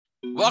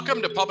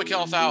Welcome to Public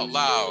Health Out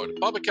Loud,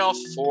 Public Health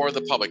for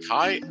the Public.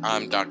 Hi,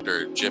 I'm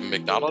Dr. Jim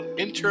McDonald,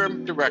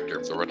 Interim Director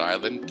of the Rhode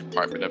Island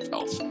Department of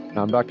Health. And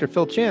I'm Dr.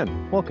 Phil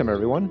Chan. Welcome,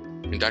 everyone.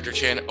 And Dr.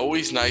 Chan,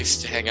 always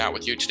nice to hang out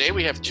with you. Today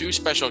we have two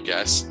special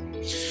guests.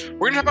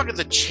 We're going to talk about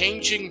the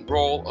changing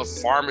role of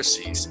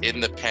pharmacies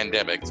in the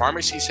pandemic.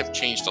 Pharmacies have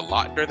changed a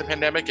lot during the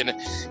pandemic, and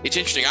it's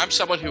interesting. I'm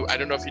someone who, I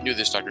don't know if you knew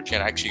this, Dr. Chan,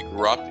 I actually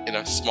grew up in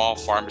a small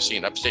pharmacy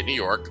in upstate New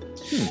York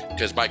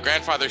because my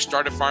grandfather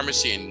started a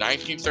pharmacy in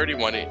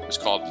 1931. It was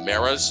called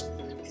Mara's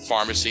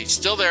Pharmacy,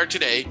 still there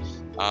today,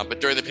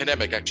 but during the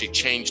pandemic actually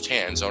changed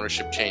hands.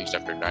 Ownership changed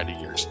after 90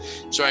 years.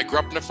 So I grew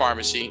up in a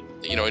pharmacy.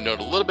 I know a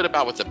little bit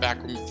about what the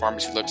backroom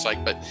pharmacy looks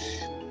like, but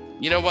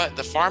you know what?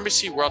 The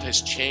pharmacy world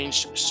has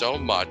changed so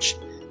much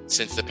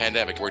since the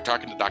pandemic. We're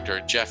talking to Dr.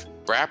 Jeff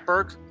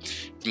Bratberg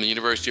from the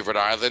University of Rhode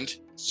Island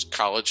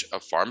College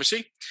of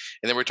Pharmacy.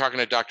 And then we're talking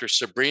to Dr.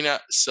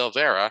 Sabrina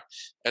Silvera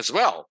as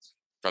well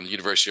from the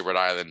University of Rhode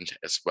Island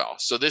as well.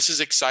 So this is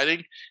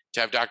exciting to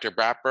have Dr.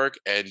 Bratberg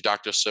and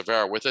Dr.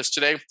 Silvera with us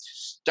today.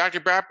 Dr.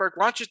 Bratberg,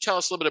 why don't you tell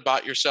us a little bit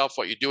about yourself,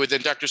 what you do, and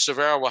then Dr.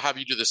 Silvera will have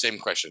you do the same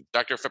question.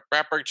 Dr.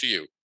 Bratberg, to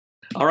you.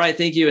 All right.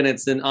 Thank you. And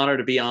it's an honor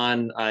to be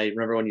on. I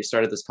remember when you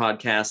started this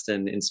podcast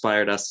and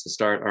inspired us to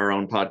start our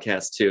own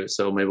podcast too.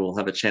 So maybe we'll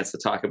have a chance to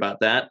talk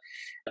about that.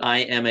 I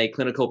am a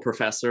clinical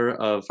professor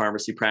of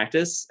pharmacy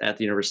practice at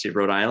the University of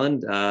Rhode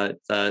Island,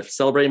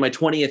 celebrating my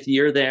 20th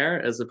year there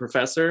as a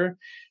professor.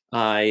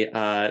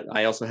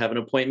 I also have an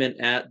appointment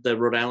at the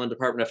Rhode Island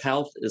Department of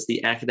Health as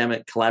the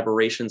Academic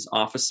Collaborations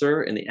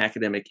Officer in the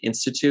Academic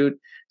Institute,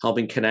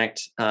 helping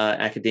connect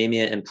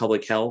academia and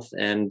public health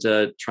and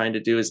trying to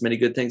do as many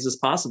good things as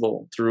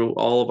possible through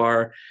all of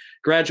our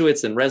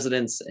graduates and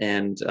residents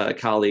and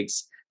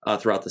colleagues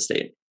throughout the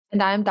state.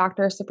 And I'm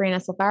Dr. Sabrina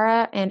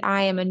Silvera, and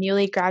I am a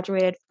newly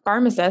graduated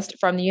pharmacist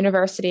from the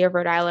University of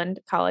Rhode Island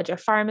College of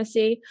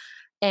Pharmacy.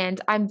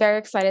 And I'm very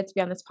excited to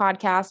be on this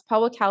podcast.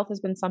 Public health has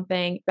been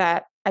something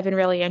that I've been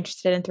really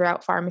interested in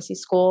throughout pharmacy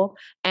school,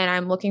 and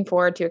I'm looking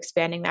forward to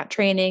expanding that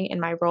training in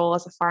my role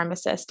as a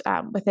pharmacist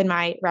within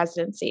my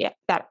residency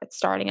that's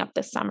starting up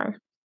this summer.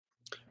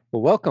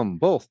 Well, welcome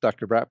both,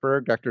 Dr.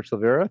 Bratberg, Dr.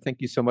 Silvera.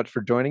 Thank you so much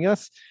for joining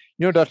us.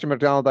 Dr.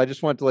 McDonald, I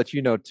just wanted to let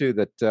you know, too,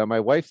 that my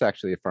wife's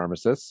actually a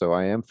pharmacist, so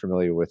I am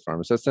familiar with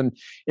pharmacists. And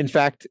in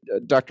fact,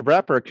 Dr.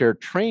 Bratberg here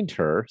trained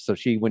her, so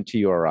she went to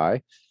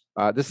URI.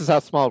 This is how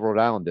small Rhode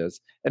Island is.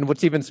 And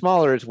what's even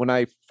smaller is when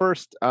I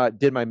first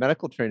did my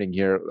medical training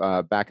here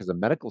back as a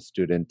medical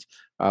student,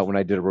 when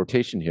I did a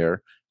rotation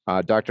here,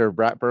 Dr.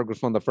 Bratberg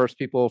was one of the first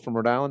people from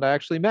Rhode Island I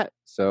actually met.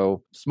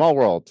 So small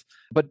world.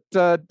 But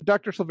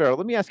Dr. Silvera,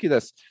 let me ask you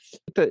this.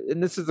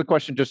 And this is a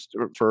question just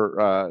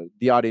for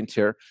the audience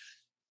here.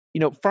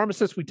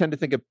 Pharmacists, we tend to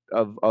think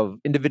of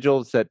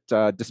individuals that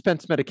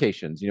dispense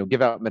medications,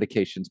 give out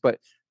medications. But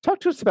talk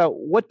to us about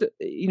what,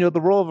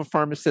 the role of a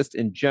pharmacist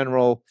in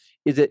general.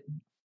 Is it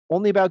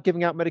only about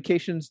giving out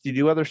medications? Do you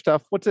do other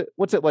stuff? What's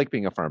it like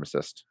being a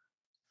pharmacist?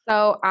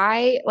 So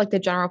I, like the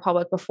general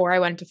public before I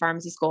went to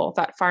pharmacy school,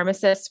 thought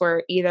pharmacists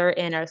were either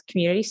in a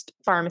community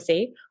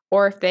pharmacy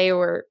or if they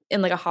were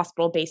in like a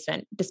hospital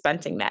basement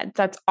dispensing meds.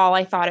 That's all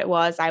I thought it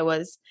was. I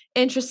was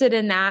interested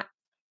in that.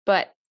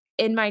 But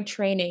in my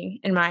training,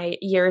 in my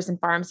years in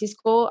pharmacy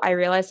school, I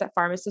realized that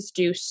pharmacists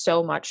do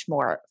so much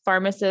more.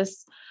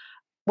 Pharmacists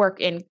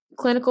work in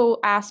clinical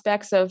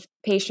aspects of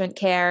patient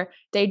care.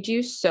 They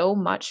do so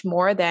much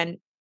more than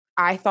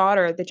I thought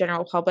or the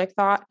general public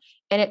thought.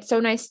 And it's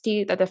so nice to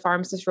see that the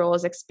pharmacist role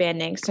is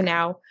expanding. So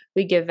now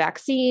we give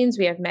vaccines,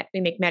 we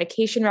make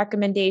medication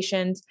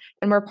recommendations,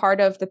 and we're part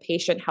of the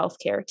patient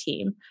healthcare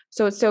team.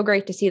 So it's so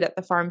great to see that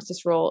the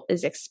pharmacist role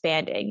is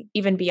expanding,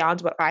 even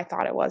beyond what I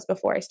thought it was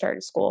before I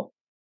started school.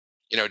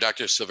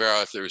 Dr.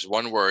 Silvera, if there was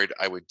one word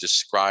I would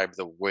describe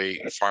the way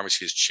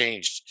pharmacy has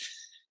changed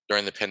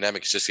during the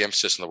pandemic, it's just the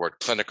emphasis on the word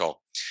clinical.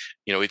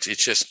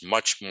 It's just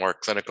much more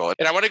clinical.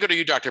 And I want to go to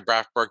you, Dr.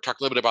 Bratberg, talk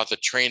a little bit about the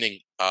training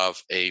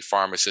of a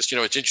pharmacist.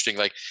 It's interesting.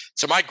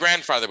 So my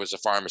grandfather was a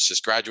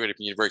pharmacist, graduated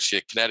from the University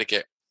of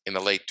Connecticut in the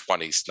late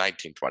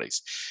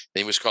 1920s.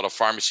 He was called a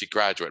pharmacy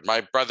graduate.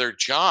 My brother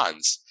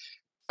John's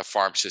a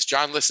pharmacist.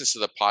 John listens to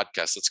the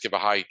podcast. Let's give a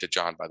hi to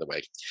John, by the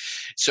way.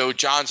 So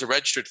John's a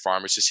registered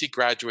pharmacist. He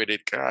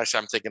graduated,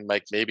 I'm thinking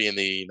maybe in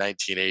the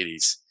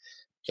 1980s.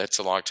 That's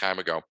a long time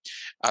ago.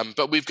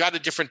 But we've got a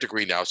different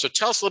degree now. So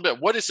tell us a little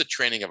bit, what is the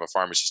training of a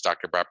pharmacist,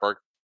 Dr. Bratberg?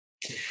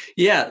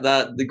 Yeah,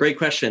 the great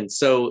question.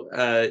 So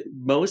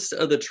most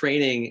of the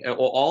training,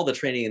 all the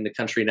training in the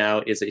country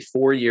now is a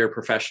 4-year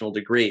professional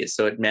degree.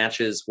 So it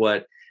matches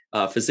what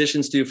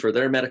physicians do for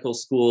their medical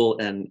school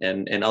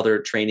and other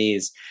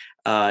trainees.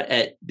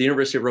 At the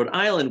University of Rhode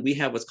Island, we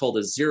have what's called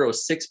a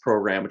 06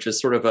 program, which is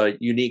sort of a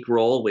unique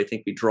role. We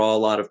think we draw a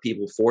lot of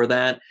people for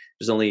that.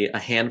 There's only a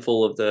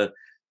handful of the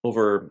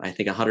over, I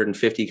think,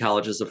 150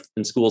 colleges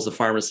and schools of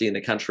pharmacy in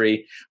the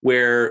country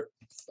where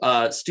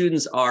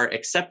students are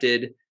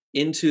accepted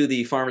into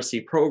the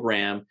pharmacy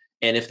program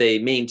And if they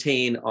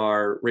maintain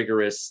our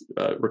rigorous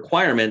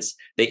requirements,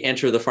 they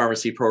enter the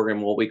pharmacy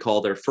program, what we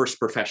call their first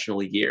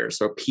professional years,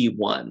 or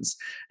P1s.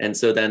 And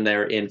so then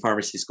they're in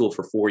pharmacy school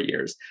for 4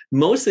 years.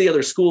 Most of the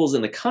other schools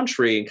in the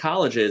country and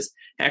colleges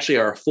actually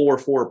are a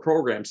 4-4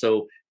 program.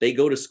 So they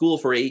go to school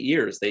for 8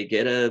 years. They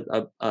get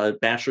a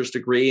bachelor's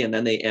degree, and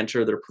then they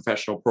enter their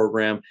professional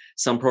program.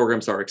 Some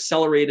programs are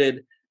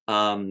accelerated.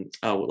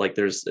 Like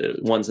there's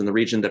ones in the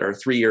region that are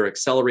 3-year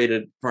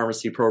accelerated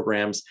pharmacy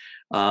programs.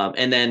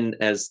 And then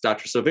as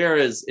Dr.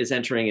 Silvera is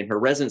entering in her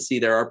residency,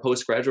 there are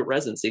postgraduate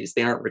residencies.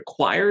 They aren't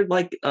required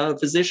like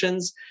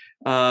physicians,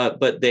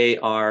 but they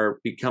are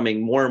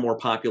becoming more and more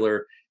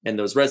popular. And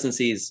those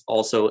residencies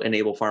also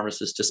enable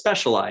pharmacists to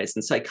specialize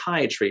in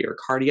psychiatry or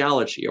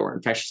cardiology or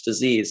infectious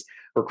disease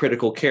or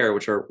critical care,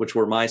 which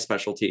were my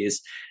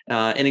specialties.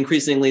 And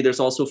increasingly, there's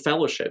also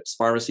fellowships.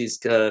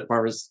 A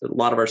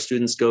lot of our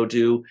students go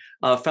do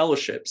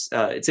fellowships.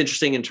 It's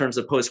interesting in terms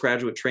of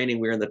postgraduate training,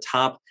 we're in the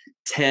top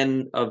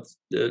 10 of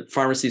the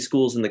pharmacy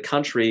schools in the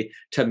country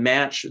to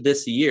match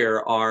this year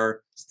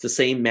are the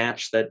same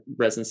match that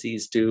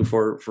residencies do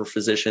for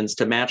physicians,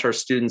 to match our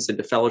students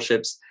into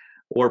fellowships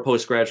or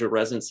postgraduate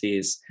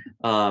residencies.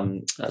 So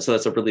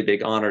that's a really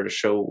big honor to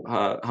show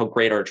how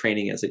great our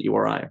training is at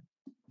URI.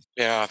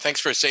 Yeah, thanks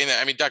for saying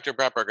that. I mean, Dr.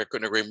 Bratberg, I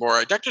couldn't agree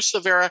more. Dr.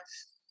 Silvera,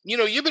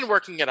 you've been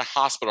working at a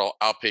hospital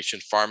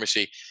outpatient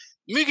pharmacy.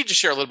 Maybe you could just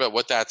share a little bit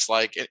what that's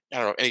like. I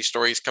don't know, any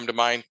stories come to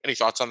mind? Any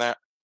thoughts on that?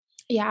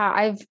 Yeah,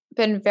 I've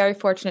been very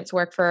fortunate to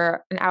work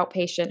for an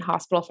outpatient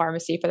hospital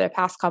pharmacy for the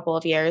past couple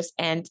of years,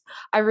 and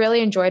I really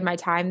enjoyed my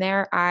time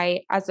there.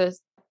 At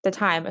the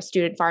time, a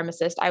student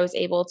pharmacist, I was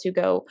able to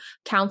go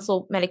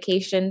counsel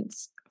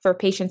medications for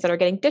patients that are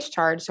getting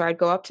discharged. So I'd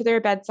go up to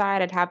their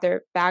bedside, I'd have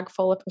their bag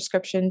full of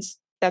prescriptions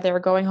that they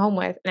were going home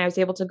with, and I was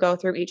able to go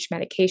through each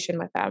medication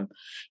with them.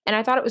 And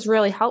I thought it was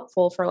really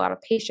helpful for a lot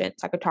of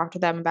patients. I could talk to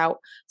them about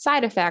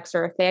side effects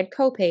or if they had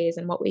copays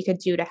and what we could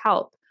do to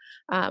help.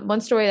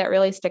 One story that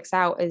really sticks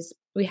out is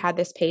we had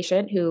this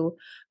patient who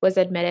was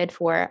admitted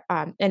for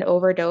an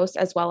overdose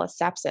as well as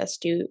sepsis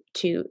due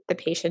to the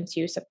patient's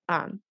use of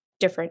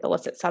different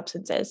illicit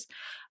substances.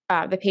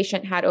 The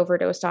patient had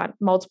overdosed on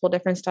multiple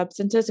different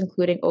substances,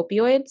 including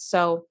opioids.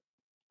 So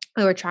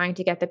we were trying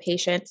to get the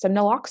patient some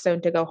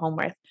naloxone to go home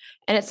with.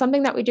 And it's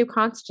something that we do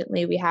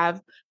constantly. We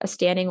have a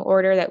standing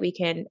order that we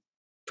can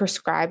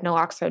prescribe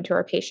naloxone to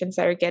our patients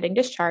that are getting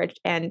discharged.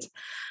 And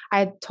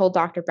I told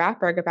Dr.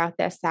 Bratberg about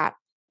this, that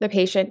the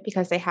patient,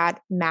 because they had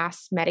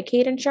mass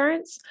Medicaid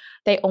insurance,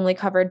 they only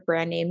covered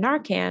brand name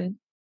Narcan.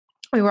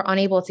 We were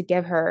unable to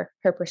give her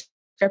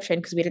prescription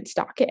because we didn't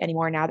stock it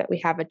anymore now that we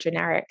have a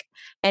generic.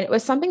 And it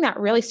was something that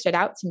really stood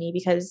out to me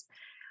because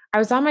I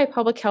was on my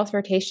public health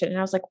rotation and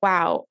I was like,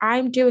 wow,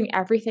 I'm doing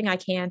everything I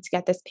can to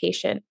get this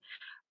patient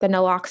the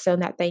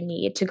naloxone that they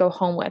need to go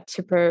home with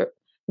to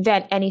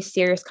prevent any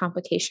serious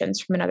complications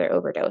from another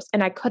overdose.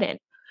 And I couldn't.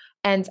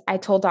 And I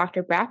told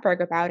Dr.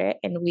 Bratberg about it,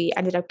 and we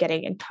ended up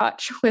getting in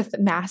touch with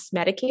Mass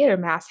Medicaid or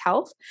Mass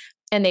Health,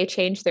 and they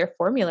changed their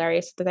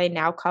formulary so that they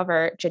now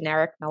cover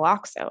generic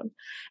naloxone.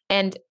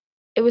 And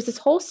it was this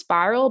whole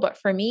spiral, but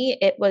for me,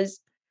 it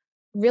was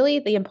really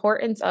the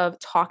importance of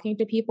talking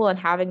to people and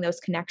having those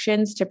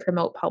connections to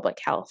promote public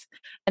health.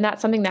 And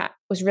that's something that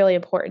was really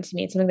important to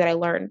me. It's something that I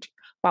learned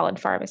while in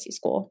pharmacy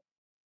school.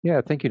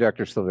 Yeah, thank you,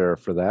 Dr. Silvera,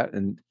 for that.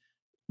 And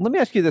let me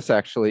ask you this,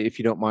 actually, if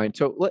you don't mind.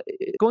 So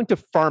going to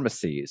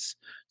pharmacies.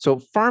 So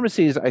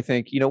pharmacies, I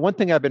think, one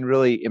thing I've been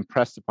really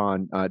impressed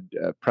upon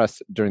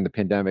press during the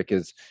pandemic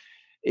is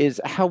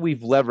how we've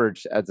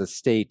leveraged as a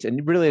state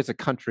and really as a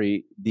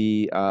country,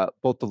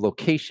 both the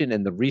location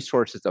and the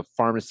resources of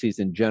pharmacies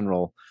in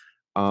general.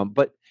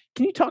 But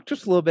can you talk to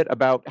us a little bit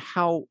about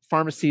how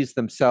pharmacies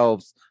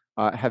themselves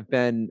have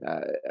been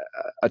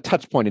a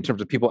touch point in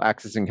terms of people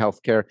accessing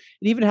healthcare,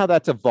 and even how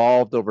that's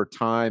evolved over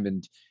time?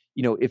 And,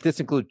 if this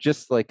includes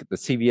just like the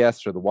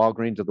CVS or the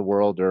Walgreens of the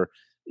world, or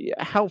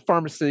how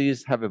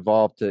pharmacies have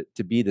evolved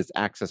to be this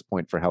access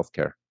point for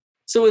healthcare.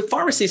 So if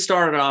pharmacy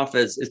started off,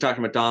 as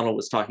Dr. McDonald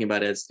was talking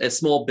about, as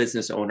small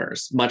business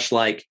owners, much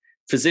like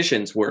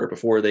physicians were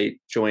before they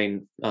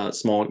joined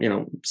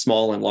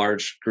small and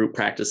large group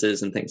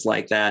practices and things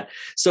like that.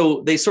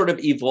 So they sort of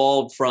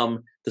evolved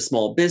from the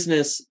small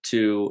business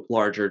to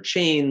larger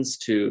chains,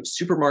 to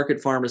supermarket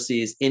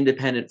pharmacies,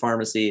 independent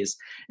pharmacies.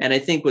 And I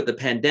think what the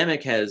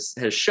pandemic has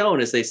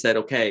shown is they said,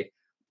 okay,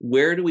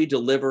 where do we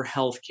deliver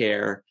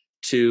healthcare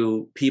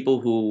to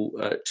people who,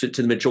 to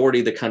the majority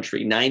of the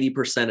country?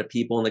 90% of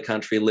people in the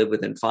country live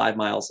within 5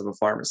 miles of a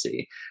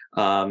pharmacy.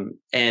 And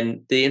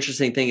the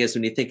interesting thing is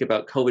when you think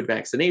about COVID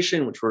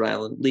vaccination, which Rhode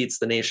Island leads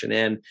the nation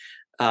in,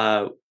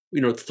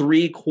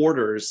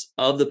 3/4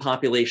 of the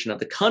population of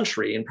the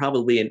country, and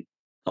probably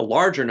a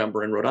larger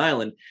number in Rhode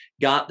Island,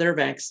 got their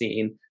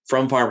vaccine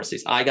from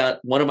pharmacies. I got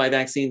one of my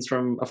vaccines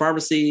from a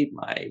pharmacy.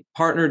 My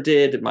partner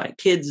did. My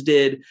kids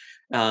did.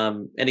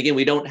 And again,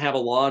 we don't have a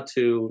law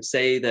to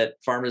say that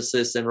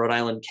pharmacists in Rhode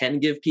Island can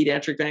give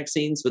pediatric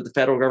vaccines, but the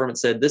federal government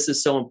said, this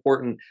is so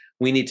important,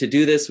 we need to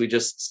do this. We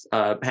just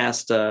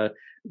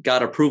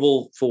got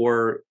approval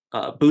for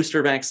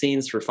booster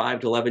vaccines for 5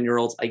 to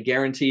 11-year-olds, I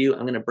guarantee you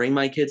I'm going to bring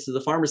my kids to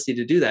the pharmacy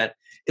to do that,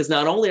 because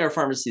not only are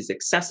pharmacies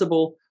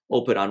accessible,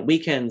 open on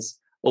weekends,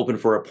 open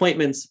for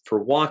appointments,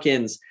 for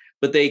walk-ins,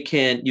 but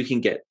you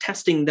can get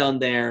testing done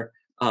there.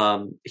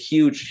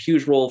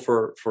 Huge role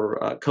for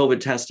COVID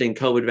testing,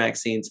 COVID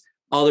vaccines,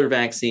 other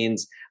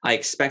vaccines. I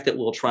expect that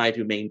we'll try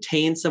to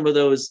maintain some of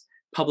those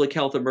public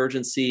health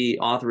emergency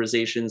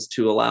authorizations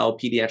to allow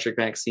pediatric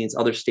vaccines.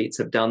 Other states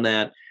have done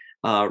that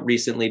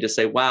recently to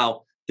say,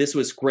 wow, this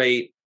was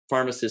great.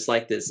 Pharmacists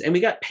like this. And we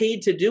got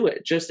paid to do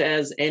it, just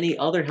as any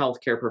other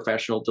healthcare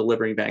professional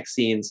delivering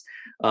vaccines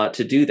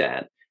to do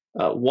that.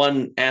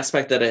 One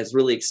aspect that has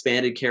really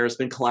expanded care has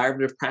been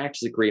collaborative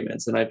practice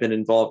agreements, and I've been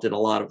involved in a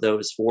lot of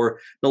those for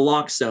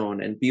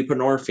naloxone and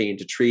buprenorphine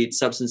to treat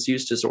substance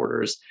use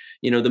disorders.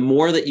 The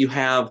more that you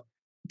have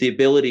the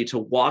ability to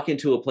walk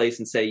into a place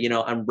and say,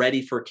 I'm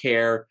ready for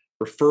care,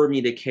 refer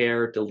me to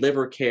care,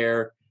 deliver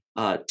care,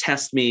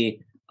 test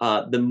me,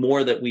 the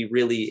more that we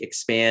really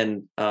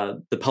expand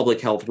the public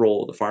health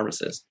role of the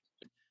pharmacist.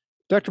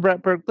 Dr.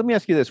 Bratberg, let me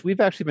ask you this. We've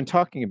actually been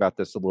talking about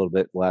this a little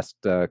bit last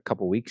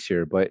couple weeks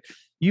here, but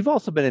you've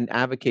also been an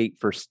advocate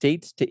for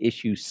states to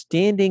issue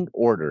standing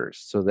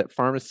orders so that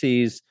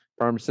pharmacists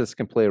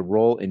can play a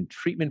role in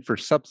treatment for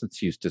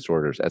substance use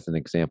disorders, as an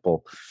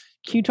example.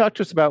 Can you talk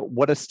to us about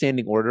what a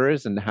standing order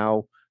is and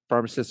how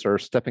pharmacists are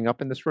stepping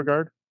up in this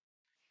regard?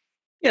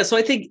 Yeah, so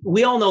I think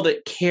we all know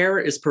that care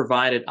is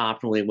provided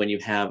optimally when you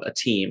have a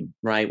team,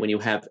 right? When you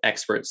have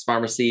experts.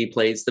 Pharmacy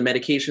plays the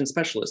medication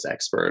specialist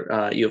expert.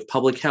 You have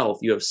public health,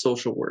 you have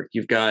social work,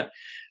 you've got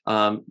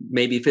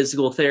maybe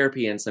physical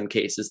therapy in some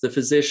cases, the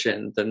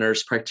physician, the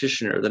nurse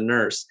practitioner, the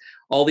nurse.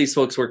 All these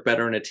folks work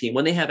better in a team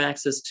when they have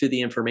access to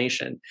the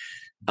information.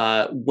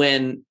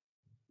 When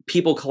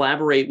people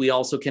collaborate, we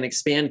also can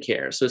expand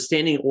care. So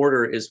standing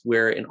order is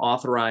where an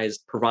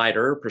authorized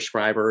provider,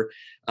 prescriber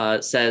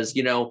says,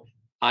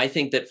 I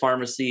think that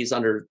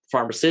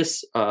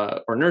pharmacists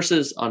or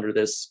nurses under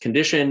this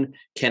condition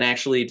can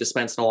actually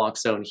dispense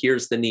naloxone.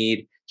 Here's the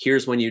need.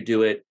 Here's when you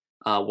do it.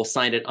 We'll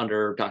sign it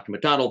under Dr.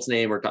 McDonald's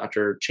name or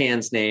Dr.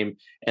 Chan's name.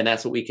 And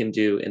that's what we can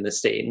do in the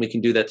state. And we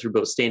can do that through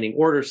both standing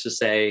orders to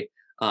say,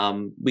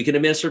 we can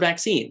administer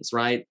vaccines,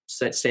 right?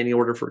 Standing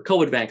order for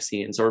COVID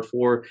vaccines or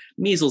for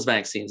measles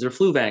vaccines or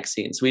flu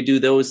vaccines. We do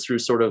those through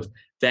sort of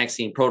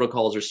vaccine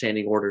protocols or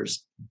standing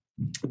orders.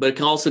 But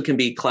it can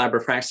be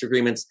collaborative practice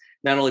agreements,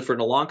 not only for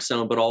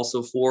naloxone, but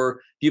also for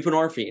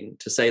buprenorphine,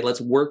 to say,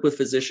 let's work with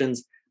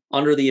physicians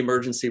under the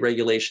emergency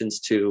regulations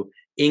to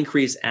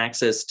increase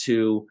access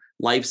to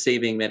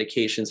life-saving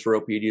medications for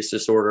opioid use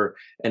disorder,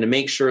 and to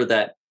make sure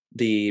that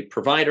the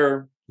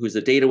provider, who's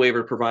a data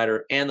waiver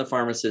provider, and the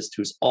pharmacist,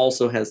 who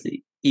also has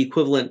the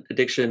equivalent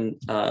addiction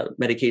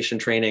medication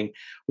training,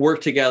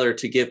 work together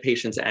to give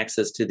patients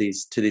access to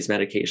these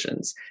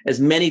medications. As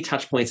many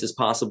touch points as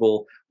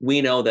possible.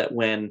 We know that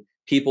when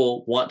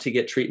people want to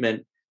get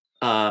treatment,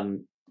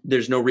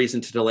 there's no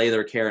reason to delay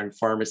their care, and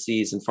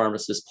pharmacies and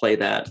pharmacists play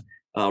that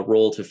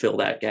role to fill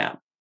that gap.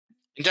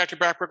 And Dr.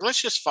 Bratberg,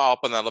 let's just follow up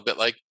on that a little bit.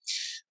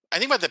 I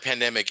think about the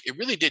pandemic, it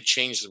really did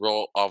change the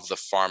role of the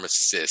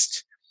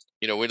pharmacist.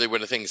 Really one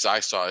of the things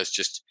I saw is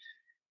just,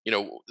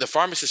 the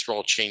pharmacist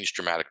role changed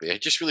dramatically. I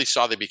just really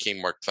saw they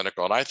became more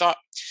clinical. And I thought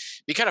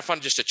it'd be kind of fun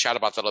just to chat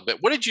about that a little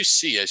bit. What did you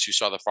see as you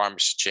saw the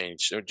pharmacist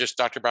change? So just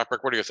Dr. Bratberg,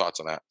 what are your thoughts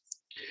on that?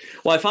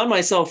 Well, I found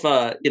myself,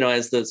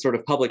 as the sort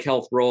of public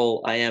health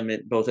role I am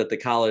in, both at the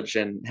college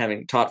and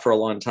having taught for a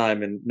long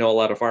time and know a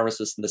lot of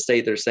pharmacists in the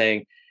state, they're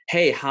saying,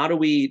 hey, how do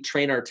we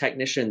train our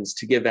technicians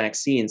to give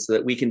vaccines so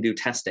that we can do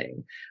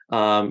testing?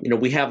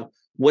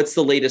 What's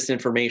the latest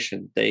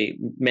information?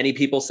 Many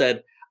people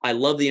said, I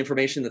love the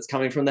information that's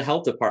coming from the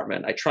health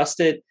department. I trust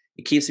it.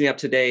 It keeps me up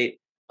to date.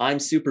 I'm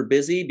super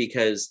busy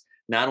because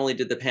not only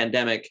did the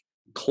pandemic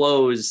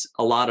close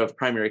a lot of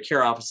primary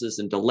care offices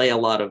and delay a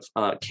lot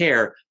of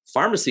care,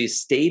 pharmacies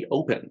stayed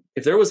open.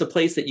 If there was a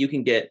place that you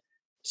can get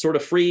sort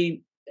of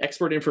free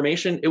expert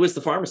information, it was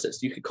the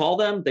pharmacist. You could call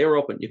them, they were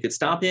open. You could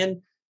stop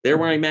in, they're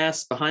wearing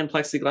masks behind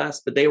plexiglass,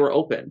 but they were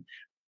open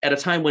at a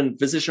time when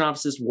physician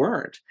offices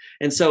weren't.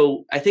 And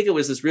so I think it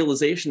was this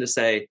realization to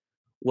say,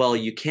 well,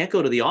 you can't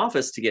go to the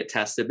office to get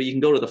tested, but you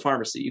can go to the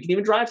pharmacy. You can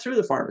even drive through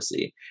the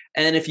pharmacy.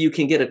 And if you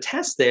can get a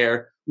test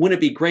there, wouldn't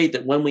it be great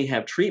that when we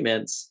have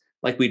treatments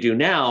like we do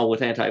now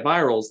with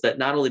antivirals, that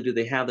not only do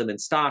they have them in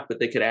stock, but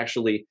they could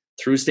actually,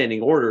 through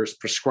standing orders,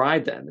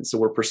 prescribe them. And so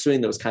we're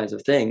pursuing those kinds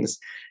of things.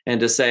 And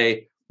to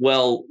say,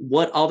 well,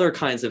 what other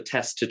kinds of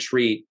tests to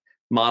treat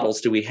models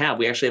do we have?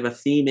 We actually have a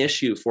theme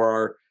issue for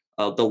our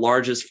the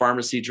largest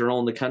pharmacy journal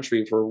in the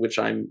country, for which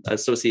I'm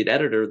associate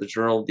editor, the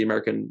Journal of the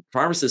American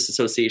Pharmacists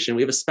Association.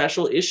 We have a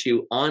special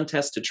issue on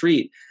test to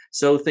treat.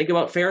 So think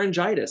about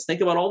pharyngitis.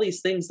 Think about all these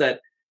things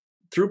that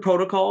through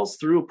protocols,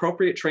 through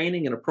appropriate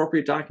training and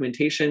appropriate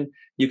documentation,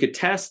 you could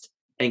test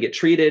and get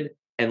treated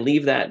and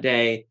leave that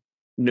day,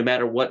 no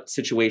matter what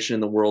situation in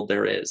the world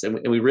there is. And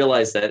we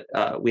realize that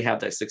we have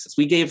that success.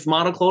 We gave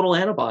monoclonal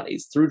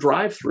antibodies through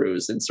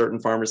drive-thrus in certain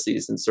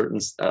pharmacies in certain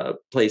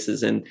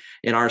places in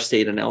our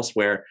state and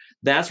elsewhere.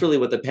 That's really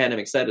what the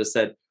pandemic said,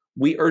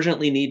 we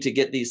urgently need to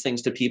get these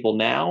things to people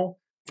now,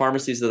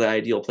 pharmacies are the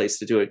ideal place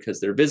to do it because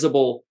they're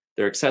visible,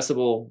 they're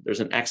accessible, there's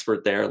an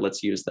expert there,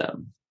 let's use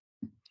them.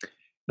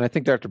 And I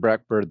think, Dr.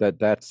 Brackberg,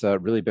 that's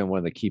really been one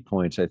of the key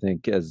points. I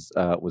think, as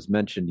was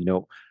mentioned,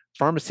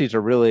 pharmacies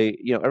are really,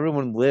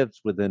 everyone lives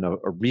within a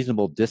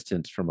reasonable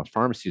distance from a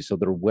pharmacy. So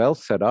they're well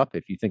set up,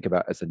 if you think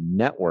about as a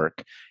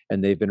network,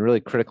 and they've been really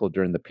critical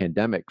during the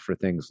pandemic for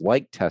things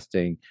like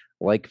testing,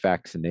 like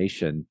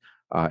vaccination,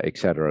 et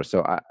cetera.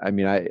 So,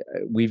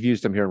 we've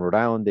used them here in Rhode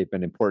Island. They've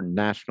been important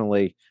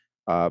nationally.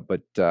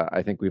 But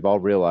I think we've all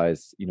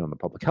realized, on the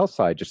public health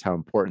side, just how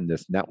important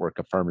this network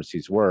of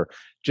pharmacies were,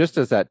 just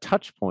as that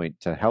touch point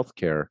to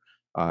healthcare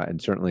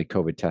and certainly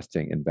COVID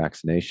testing and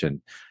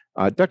vaccination.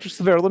 Dr.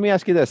 Silvera, let me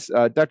ask you this.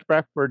 Dr.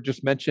 Brackberg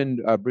just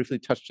mentioned, briefly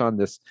touched on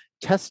this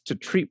test to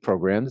treat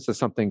program. This is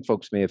something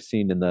folks may have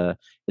seen in the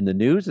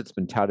news. It's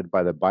been touted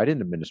by the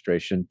Biden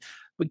administration.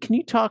 But can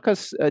you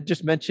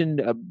just mention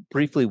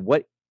briefly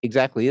what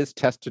exactly is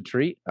test to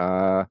treat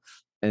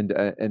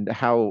and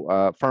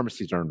how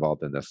pharmacies are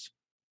involved in this?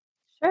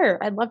 Sure,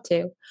 I'd love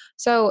to.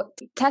 So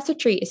test to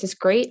treat is this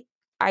great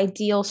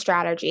ideal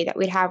strategy that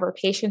we'd have where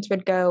patients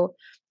would go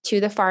to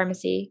the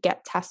pharmacy,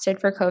 get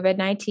tested for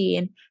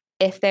COVID-19.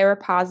 If they were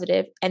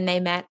positive and they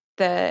met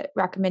the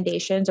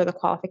recommendations or the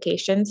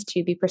qualifications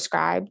to be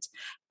prescribed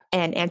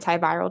an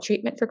antiviral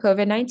treatment for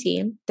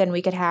COVID-19, then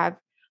we could have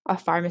a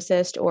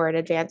pharmacist or an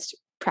advanced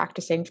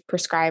practicing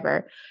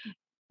prescriber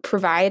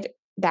provide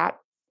that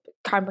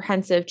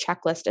comprehensive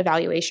checklist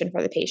evaluation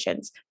for the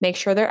patients, make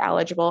sure they're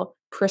eligible,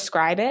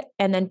 prescribe it,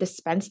 and then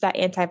dispense that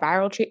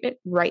antiviral treatment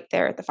right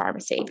there at the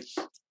pharmacy.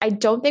 I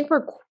don't think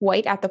we're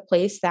quite at the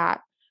place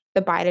that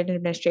the Biden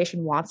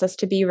administration wants us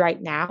to be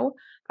right now,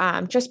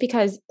 just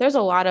because there's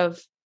a lot of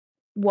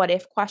what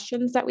if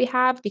questions that we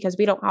have because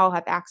we don't all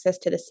have access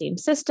to the same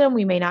system.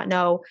 We may not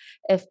know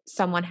if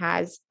someone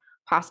has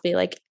possibly,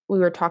 like we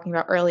were talking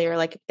about earlier,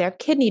 like their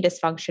kidney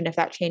dysfunction, if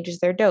that changes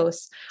their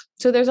dose.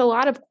 So there's a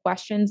lot of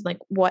questions like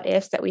what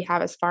ifs that we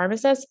have as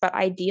pharmacists, but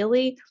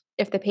ideally,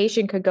 if the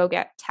patient could go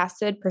get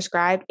tested,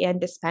 prescribed,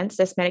 and dispense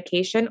this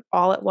medication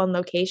all at one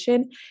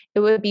location, it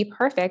would be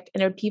perfect.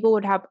 And people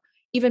would have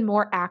even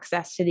more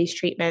access to these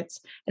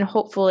treatments and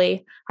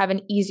hopefully have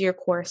an easier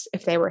course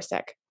if they were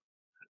sick.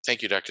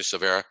 Thank you, Dr.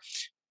 Silvera.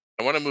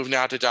 I want to move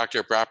now to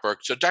Dr. Brackberg.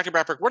 So Dr.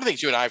 Brackberg, one of the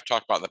things you and I have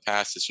talked about in the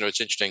past is,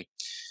 it's interesting,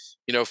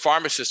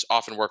 pharmacists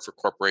often work for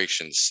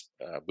corporations.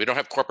 We don't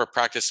have corporate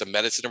practice of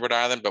medicine in Rhode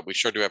Island, but we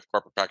sure do have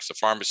corporate practice of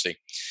pharmacy.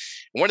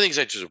 And one of the things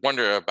I just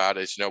wonder about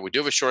is, we do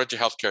have a shortage of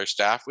healthcare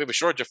staff. We have a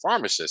shortage of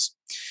pharmacists.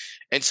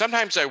 And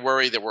sometimes I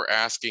worry that we're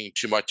asking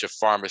too much of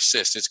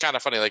pharmacists. It's kind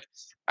of funny.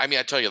 I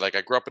tell you, I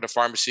grew up in a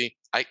pharmacy.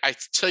 I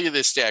tell you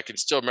this day, I can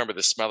still remember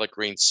the smell of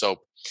green soap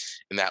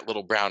and that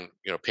little brown,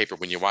 paper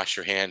when you wash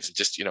your hands and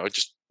just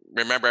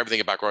remember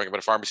everything about growing up in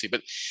a pharmacy.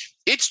 But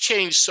it's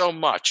changed so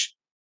much.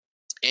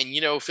 And,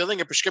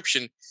 filling a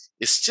prescription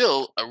is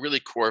still a really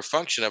core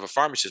function of a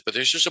pharmacist, but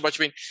there's just so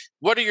much.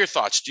 What are your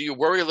thoughts? Do you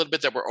worry a little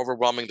bit that we're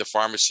overwhelming the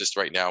pharmacist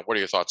right now? What are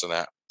your thoughts on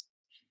that?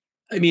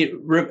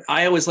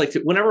 I always like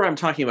to, whenever I'm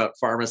talking about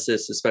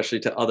pharmacists, especially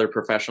to other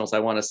professionals, I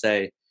want to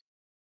say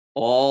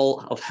all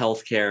of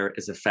healthcare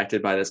is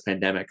affected by this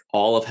pandemic.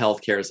 All of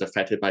healthcare is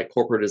affected by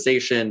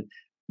corporatization,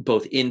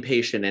 both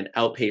inpatient and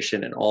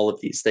outpatient and all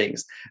of these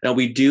things. Now,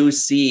 we do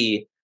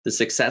see the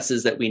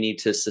successes that we need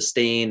to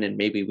sustain, and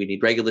maybe we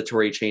need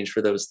regulatory change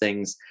for those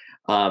things.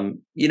 One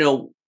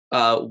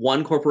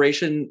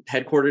corporation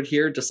headquartered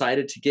here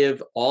decided to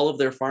give all of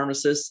their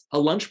pharmacists a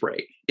lunch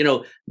break.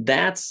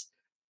 That's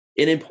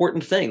an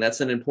important thing.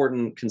 That's an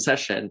important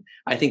concession.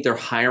 I think they're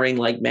hiring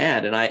like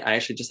mad. And I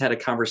actually just had a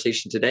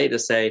conversation today to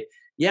say,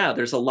 yeah,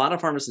 there's a lot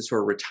of pharmacists who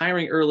are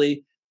retiring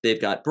early.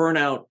 They've got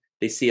burnout.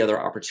 They see other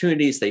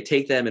opportunities. They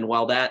take them. And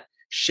while that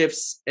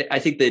shifts, I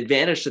think the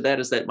advantage to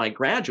that is that my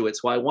graduates,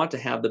 who I want to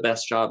have the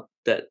best job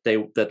that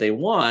they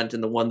want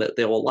and the one that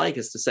they will like,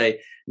 is to say,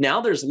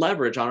 now there's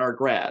leverage on our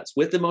grads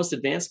with the most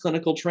advanced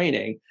clinical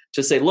training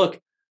to say,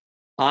 look,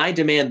 I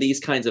demand these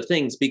kinds of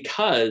things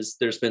because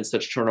there's been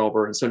such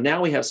turnover. And so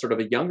now we have sort of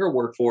a younger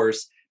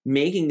workforce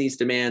making these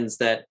demands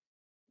that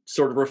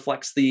sort of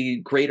reflects the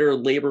greater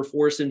labor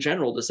force in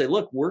general to say,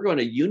 look, we're going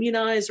to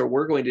unionize, or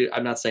we're going to,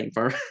 I'm not saying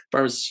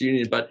pharmacists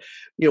union, but,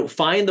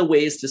 find the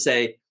ways to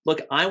say,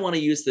 look, I want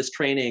to use this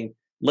training.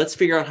 Let's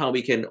figure out how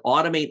we can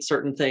automate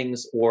certain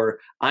things, or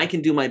I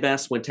can do my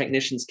best when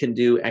technicians can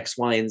do X,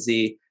 Y, and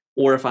Z.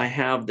 Or if I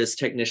have this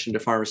technician to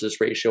pharmacist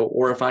ratio,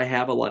 or if I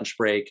have a lunch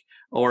break,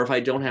 or if I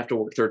don't have to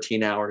work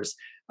 13 hours,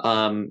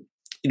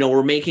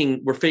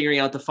 we're figuring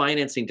out the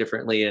financing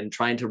differently and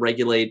trying to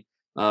regulate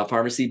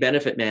pharmacy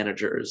benefit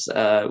managers,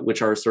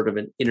 which are sort of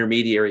an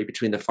intermediary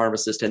between the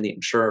pharmacist and the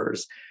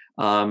insurers.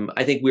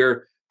 I think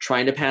we're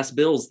trying to pass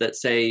bills that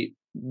say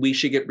we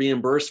should get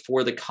reimbursed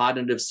for the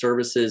cognitive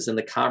services and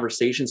the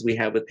conversations we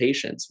have with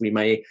patients.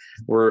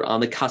 We're on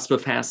the cusp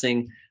of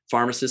passing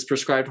pharmacist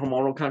prescribed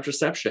hormonal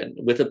contraception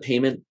with a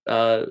payment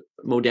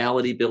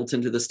modality built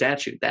into the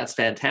statute. That's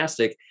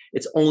fantastic.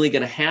 It's only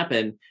going to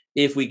happen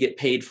if we get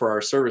paid for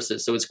our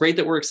services. So it's great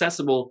that we're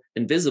accessible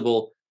and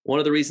visible, one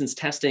of the reasons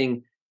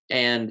testing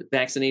and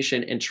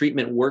vaccination and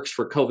treatment works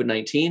for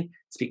COVID-19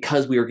 is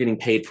because we are getting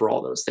paid for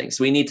all those things.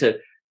 So we need to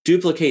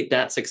duplicate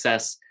that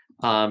success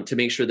to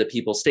make sure that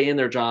people stay in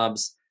their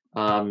jobs.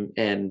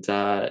 And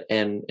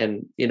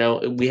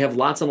we have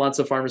lots and lots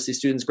of pharmacy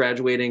students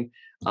graduating.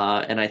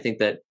 And I think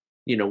that,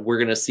 we're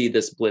going to see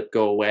this blip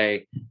go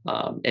away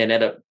and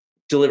end up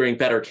delivering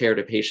better care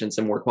to patients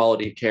and more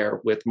quality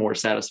care with more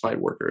satisfied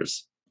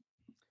workers.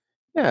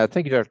 Yeah,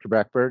 thank you, Dr.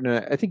 Brackberg.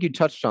 And I think you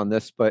touched on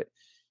this, but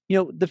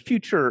the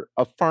future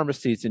of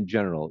pharmacies in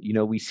general.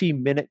 We see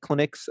minute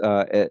clinics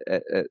at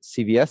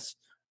CVS.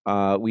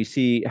 We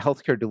see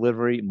healthcare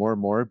delivery more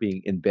and more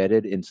being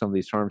embedded in some of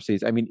these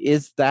pharmacies. I mean,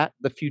 is that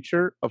the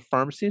future of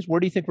pharmacies? Where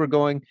do you think we're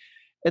going?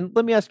 And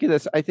let me ask you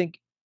this. I think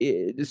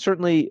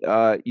certainly,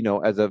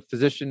 as a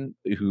physician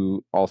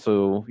who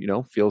also,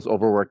 feels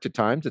overworked at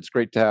times, it's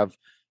great to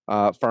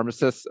have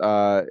pharmacists,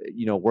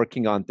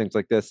 working on things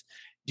like this.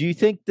 Do you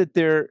think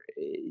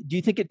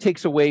it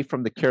takes away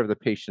from the care of the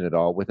patient at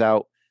all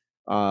without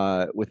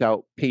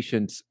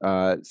patients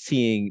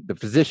seeing the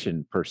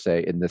physician per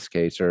se in this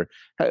case, or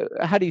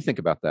how do you think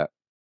about that?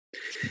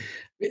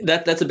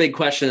 That's a big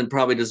question and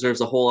probably deserves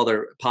a whole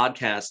other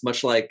podcast,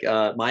 much like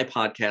my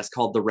podcast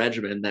called The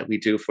Regimen that we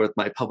do for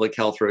my public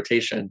health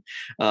rotation.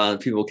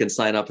 People can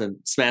sign up and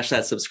smash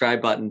that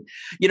subscribe button.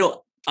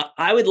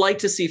 I would like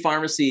to see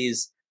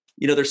pharmacies,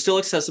 they're still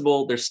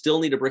accessible. They still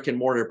need a brick and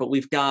mortar, but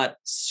we've got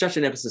such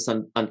an emphasis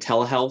on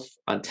telehealth,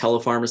 on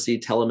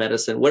telepharmacy,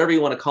 telemedicine, whatever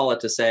you want to call it,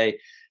 to say,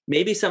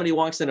 maybe somebody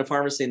walks into a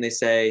pharmacy and they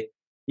say,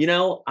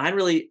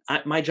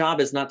 my job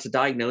is not to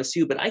diagnose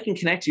you, but I can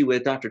connect you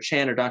with Dr.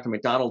 Chan or Dr.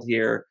 McDonald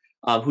here,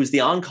 who's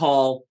the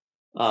on-call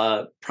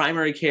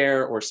primary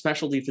care or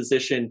specialty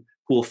physician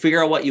who will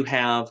figure out what you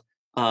have,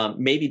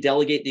 maybe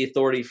delegate the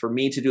authority for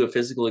me to do a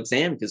physical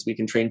exam because we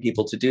can train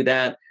people to do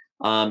that.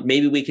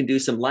 Maybe we can do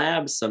some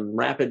labs, some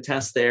rapid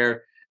tests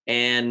there,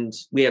 and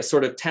we have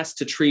sort of tests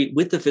to treat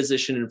with the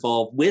physician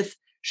involved, with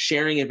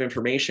sharing of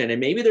information. And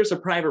maybe there's a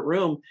private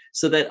room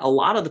so that a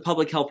lot of the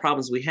public health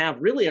problems we have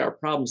really are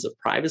problems of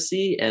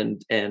privacy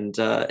and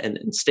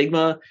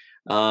stigma.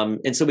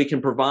 And so we can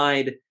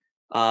provide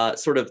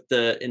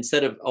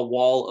instead of a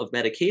wall of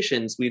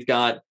medications, we've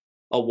got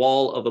a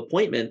wall of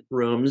appointment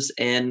rooms,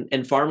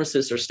 and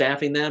pharmacists are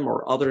staffing them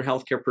or other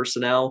healthcare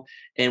personnel.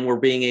 And we're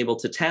being able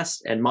to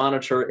test and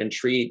monitor and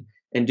treat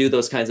and do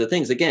those kinds of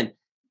things. Again,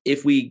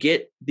 if we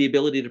get the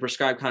ability to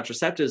prescribe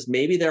contraceptives,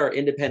 maybe there are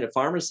independent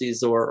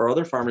pharmacies or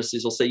other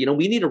pharmacies will say,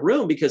 we need a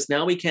room because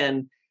now we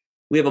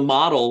have a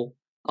model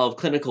of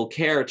clinical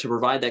care to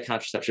provide that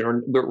contraception,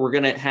 or we're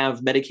going to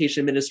have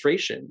medication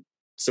administration.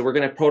 So we're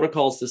going to have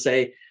protocols to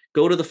say,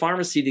 go to the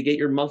pharmacy to get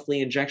your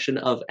monthly injection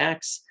of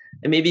X,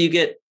 and maybe you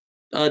get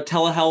a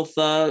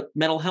telehealth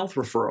mental health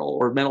referral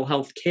or mental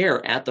health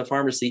care at the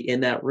pharmacy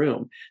in that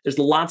room. There's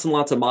lots and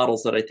lots of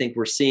models that I think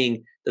we're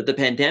seeing that the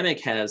pandemic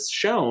has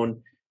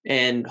shown.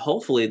 And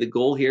hopefully the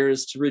goal here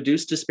is to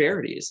reduce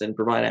disparities and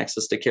provide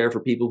access to care for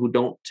people who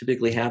don't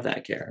typically have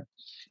that care.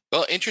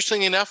 Well,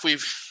 interestingly enough,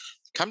 we've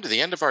come to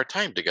the end of our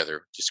time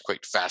together. Just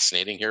quite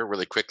fascinating here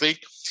really quickly.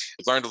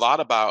 We've learned a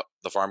lot about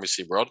the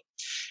pharmacy world.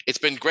 It's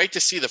been great to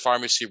see the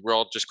pharmacy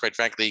world, just quite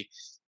frankly,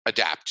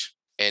 adapt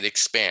and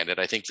expand. And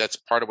I think that's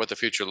part of what the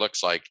future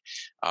looks like.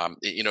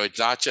 It's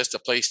not just a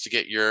place to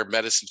get your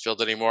medicine filled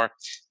anymore,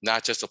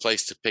 not just a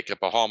place to pick up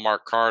a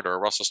Hallmark card or a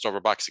Russell Stover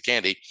box of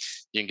candy.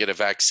 You can get a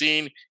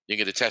vaccine, you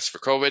can get a test for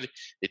COVID.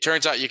 It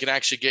turns out you can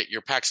actually get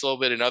your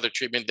Paxlovid and other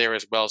treatment there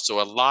as well.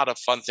 So a lot of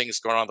fun things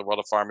going on in the world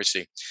of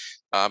pharmacy.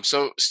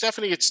 So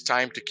Stephanie, it's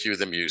time to cue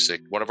the music.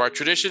 One of our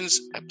traditions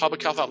at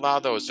Public Health Out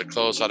Loud, though, is to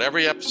close out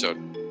every episode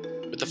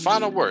with the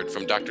final word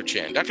from Dr.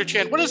 Chan. Dr.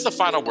 Chan, what is the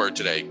final word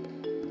today?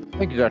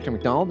 Thank you, Dr.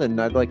 McDonald. And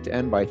I'd like to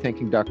end by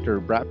thanking Dr.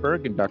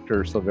 Brackberg and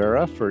Dr.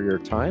 Silvera for your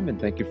time. And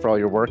thank you for all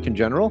your work in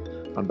general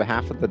on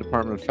behalf of the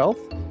Department of Health.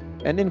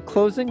 And in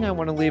closing, I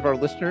want to leave our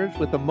listeners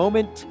with a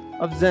moment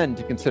of Zen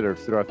to consider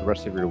throughout the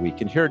rest of your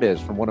week. And here it is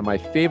from one of my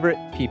favorite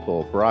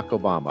people, Barack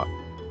Obama.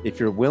 If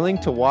you're willing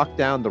to walk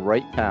down the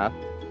right path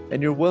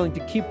and you're willing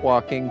to keep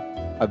walking,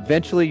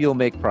 eventually you'll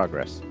make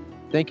progress.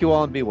 Thank you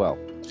all and be well.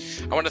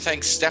 I want to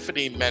thank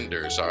Stephanie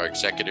Menders, our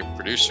executive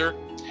producer,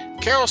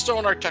 Carol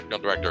Stone, our technical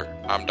director.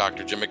 I'm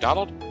Dr. Jim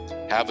McDonald.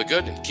 Have a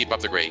good and keep up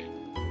the great.